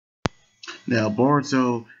Now,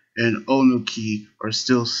 Boruto and Onuki are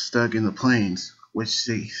still stuck in the plains, which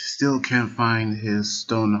they still can't find his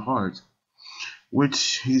stone heart,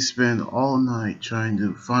 which he spent all night trying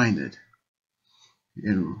to find it,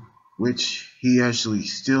 in which he actually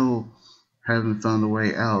still haven't found a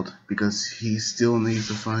way out because he still needs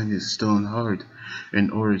to find his stone heart in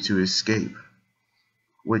order to escape.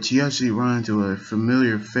 Which he actually run into a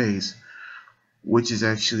familiar face, which is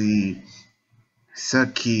actually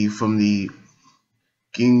Seki from the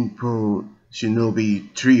Ginpo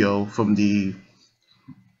Shinobi trio from the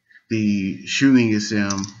shooting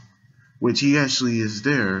exam, which he actually is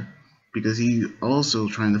there because he also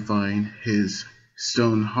trying to find his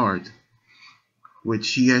stone heart,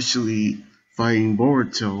 which he actually fighting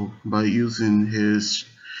Boruto by using his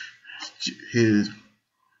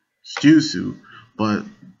jutsu, but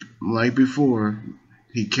like before,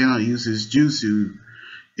 he cannot use his jutsu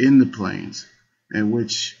in the plains, in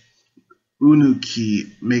which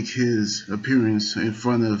Unuki make his appearance in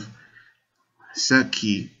front of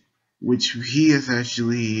Sekki, which he is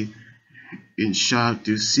actually in shock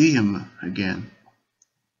to see him again,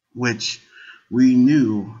 which we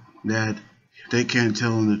knew that they can't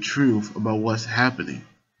tell him the truth about what's happening.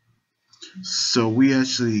 So we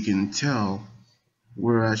actually can tell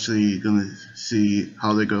we're actually gonna see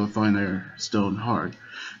how they're gonna find their stone heart.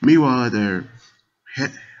 Meanwhile, their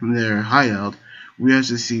hideout, we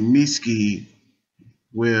actually see Mitsuki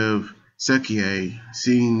with Sekkie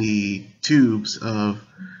seeing the tubes of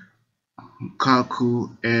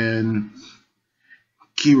Kaku and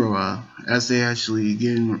Kirawa as they actually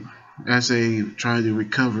as they try to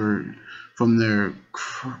recover from the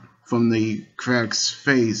cracked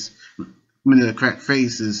face. I mean, the cracked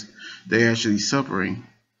faces they actually suffering,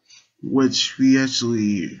 which we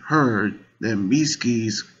actually heard that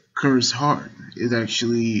Mitsuki's cursed heart is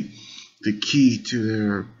actually the key to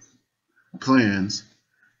their plans,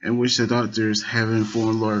 in which the doctors have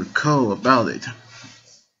informed Lord Ko about it.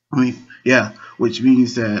 I mean, yeah, which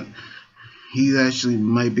means that he actually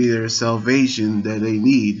might be their salvation that they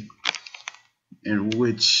need, in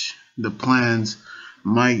which the plans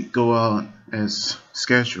might go out as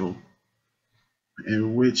scheduled,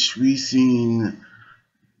 in which we seen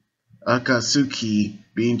Akatsuki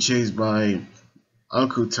being chased by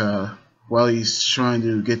Akuta while he's trying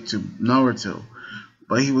to get to Naruto,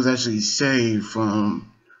 but he was actually saved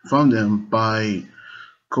from them by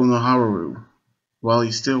Konohamaru while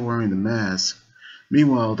he's still wearing the mask.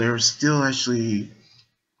 Meanwhile, they're still actually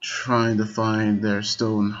trying to find their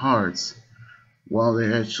stolen hearts while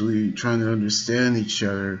they're actually trying to understand each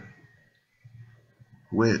other,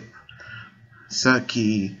 with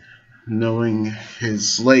Seki knowing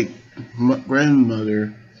his late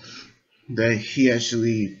grandmother that he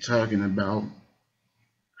actually talking about.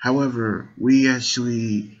 However, we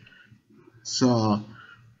actually saw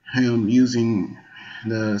him using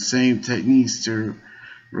the same techniques to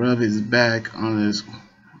rub his back on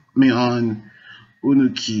on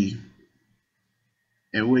Unuki,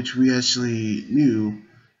 in which we actually knew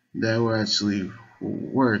that would actually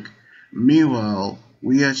work. Meanwhile,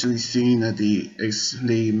 we actually seen at the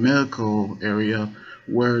medical area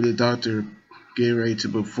where the doctor get ready to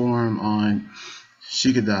perform on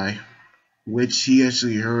Shikadai, which he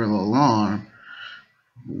actually heard an alarm,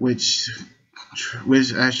 which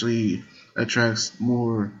actually attracts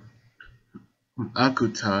more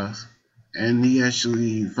Akutas, and he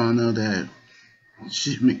actually found out that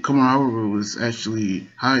Komaharu was actually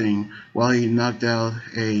hiding while he knocked out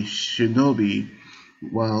a shinobi,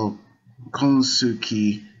 while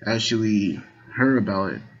Konosuke actually heard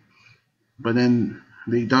about it. But then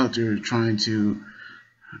the doctor tried to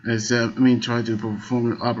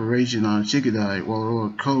perform an operation on Shikadai while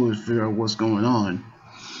Lord Ko figure out what's going on.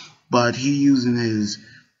 But he using his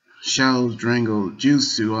Shadow Strangle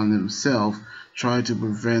Jutsu on himself tried to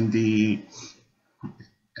prevent the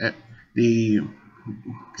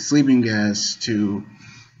sleeping gas to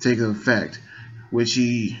take effect, which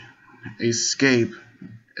he escaped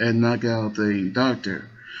and knocked out the doctor.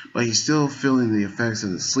 But he's still feeling the effects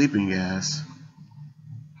of the sleeping gas,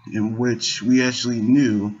 in which we actually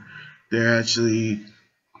knew they're actually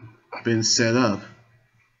been set up.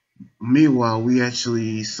 Meanwhile, we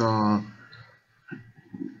actually saw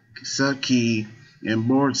Seki and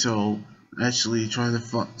Boruto actually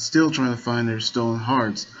still trying to find their stolen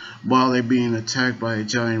hearts while they're being attacked by a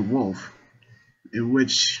giant wolf, in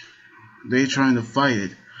which they trying to fight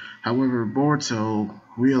it. However, Boruto,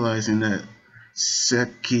 realizing that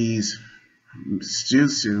Seki's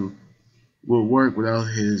jutsu will work without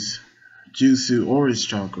his jutsu or his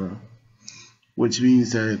chakra, which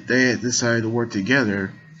means that they decided to work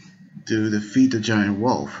together to defeat the giant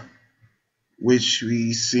wolf. which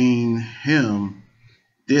we seen him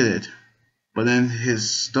did it, but then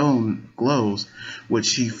his stone glows,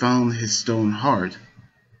 which he found his stone heart,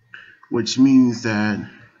 which means that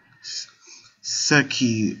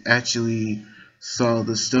Seki actually saw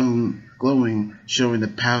the stone glowing, showing the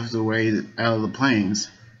pathway out of the plains,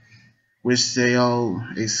 which they all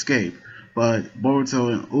escape. But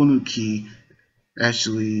Boruto and Unuki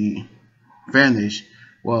actually vanish,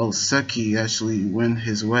 while Seki actually went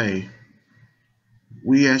his way.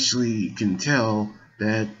 We actually can tell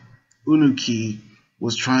that Unuki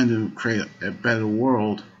was trying to create a better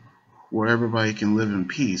world where everybody can live in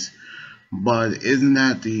peace. But isn't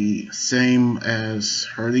that the same as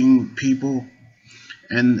hurting people?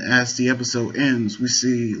 And as the episode ends, we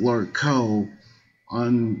see Lord Ko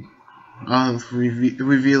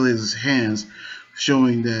reveal his hands,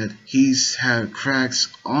 showing that he's had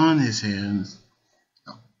cracks on his hands,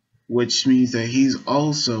 which means that he's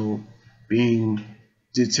also being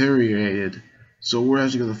deteriorated. So we're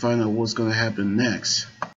actually going to find out what's going to happen next.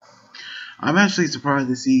 I'm actually surprised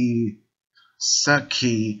to see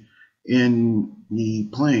Seki in the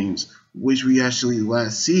plains, which we actually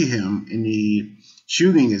last see him in the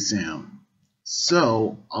shooting exam.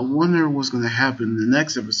 So I wonder what's going to happen in the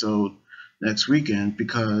next episode next weekend,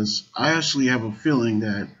 because I actually have a feeling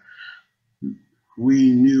that we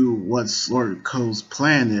knew what Lord Ko's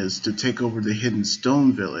plan is to take over the Hidden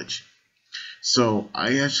Stone Village. So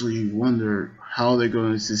I actually wonder how they're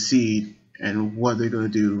going to succeed and what they're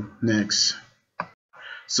going to do next.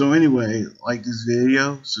 So anyway, like this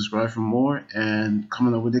video, subscribe for more, and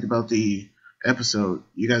comment on what you think about the episode.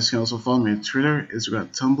 You guys can also follow me on Twitter,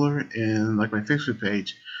 Instagram, Tumblr, and like my Facebook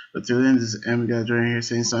page. But till then, this is Guy right here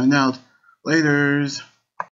saying sign out. Laters!